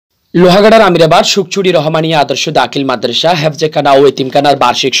লোহাগাড়ার আমিরাবাদ সুকচুরি রহমানিয়া আদর্শ দাখিল মাদ্রাসা হেফজেখানা ও এতিমখানার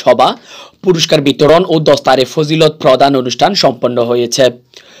বার্ষিক সভা, পুরস্কার বিতরণ ও দস্তারে ফজিলত প্রদান অনুষ্ঠান সম্পন্ন হয়েছে।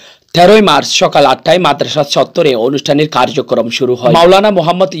 13 মার্চ সকাল 8টায় মাদ্রাসা চত্বরে অনুষ্ঠানের কার্যক্রম শুরু হয়। মাওলানা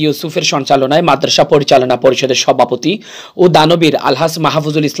মোহাম্মদ ইউসুফের সঞ্চালনায় মাদ্রাসা পরিচালনা পরিষদের সভাপতি ও দানবীর আলহাজ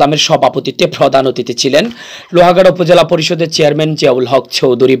মাহফুজুল ইসলামের সভাপতিত্বে প্রধান অতিথি ছিলেন লোহাগাড়া উপজেলা পরিষদের চেয়ারম্যান জিয়াউল হক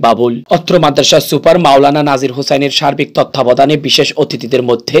চৌধুরী বাবুল। অত্র মাদ্রাসা সুপার মাওলানা নাজির হোসেনের সার্বিক তত্ত্বাবধানে বিশেষ অতিথিদের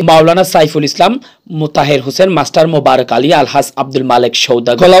মধ্যে মাওলানা সাইফুল ইসলাম, মুতাহের হোসেন মাস্টার, মোবারক আলী, আলহাজ আব্দুল মালেক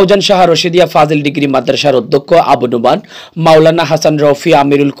সৌদা, গলাউজান শাহ রশিদিয়া ফাজিল ডিগ্রি মাদ্রাসার অধ্যক্ষ আবু নুমান, মাওলানা হাসান রফি,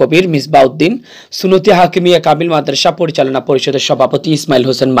 আমিরুল কবির, মিসবাউদ্দিন, সুনতি হাকিমিয়া কামিল মাদ্রাসা পরিচালনা পরিষদের সভাপতি ইসমাইল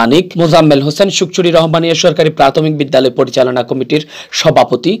হোসেন মানিক, মোজাম্মেল হোসেন, সুকচুরি রহমানিয়া সরকারি প্রাথমিক বিদ্যালয় পরিচালনা কমিটির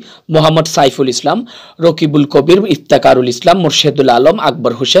সভাপতি মোহাম্মদ সাইফুল ইসলাম, রকিবুল কবির, ইফতেখারুল ইসলাম, মুর্শেদুল আলম,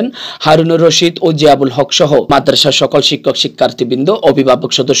 আকবর হোসেন, হারুনুর রশিদ ও জিয়াবুল হক সহ মাদ্রাসার সকল শিক্ষক শিক্ষার্থীবৃন্দ,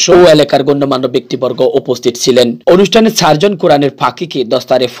 অভিভাবক সদস্য ও এলাকার গণ্যমান্য ব্যক্তিবর্গ উপস্থিত ছিলেন। অনুষ্ঠানে 4 জন কোরআনের ফাঁকিকে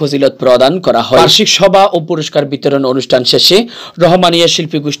দস্তারে ফজিলত প্রদান করা হয়। বার্ষিক সভা ও পুরস্কার বিতরণ অনুষ্ঠান শেষে রহমানিয়া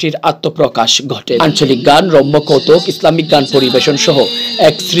শিল্পী গোষ্ঠীর আত্মপ্রকাশ ঘটে। আঞ্চলিক গান, রম্য কৌতুক, ইসলামিক গান পরিবেশন সহ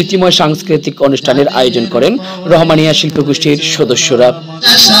এক স্মৃতিময় সাংস্কৃতিক অনুষ্ঠানের আয়োজন করেন রহমানিয়া শিল্পী গোষ্ঠীর সদস্যরা।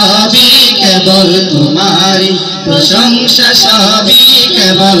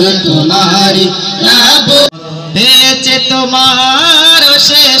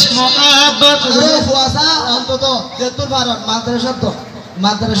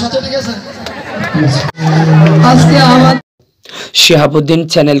 শিহাবুদ্দিন,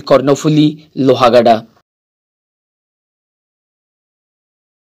 চ্যানেল কর্ণফুলি, লোহাগাড়া।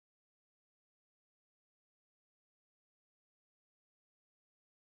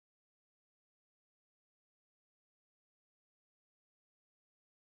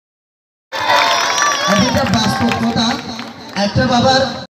 বাস্তব কথা, একটা বাবার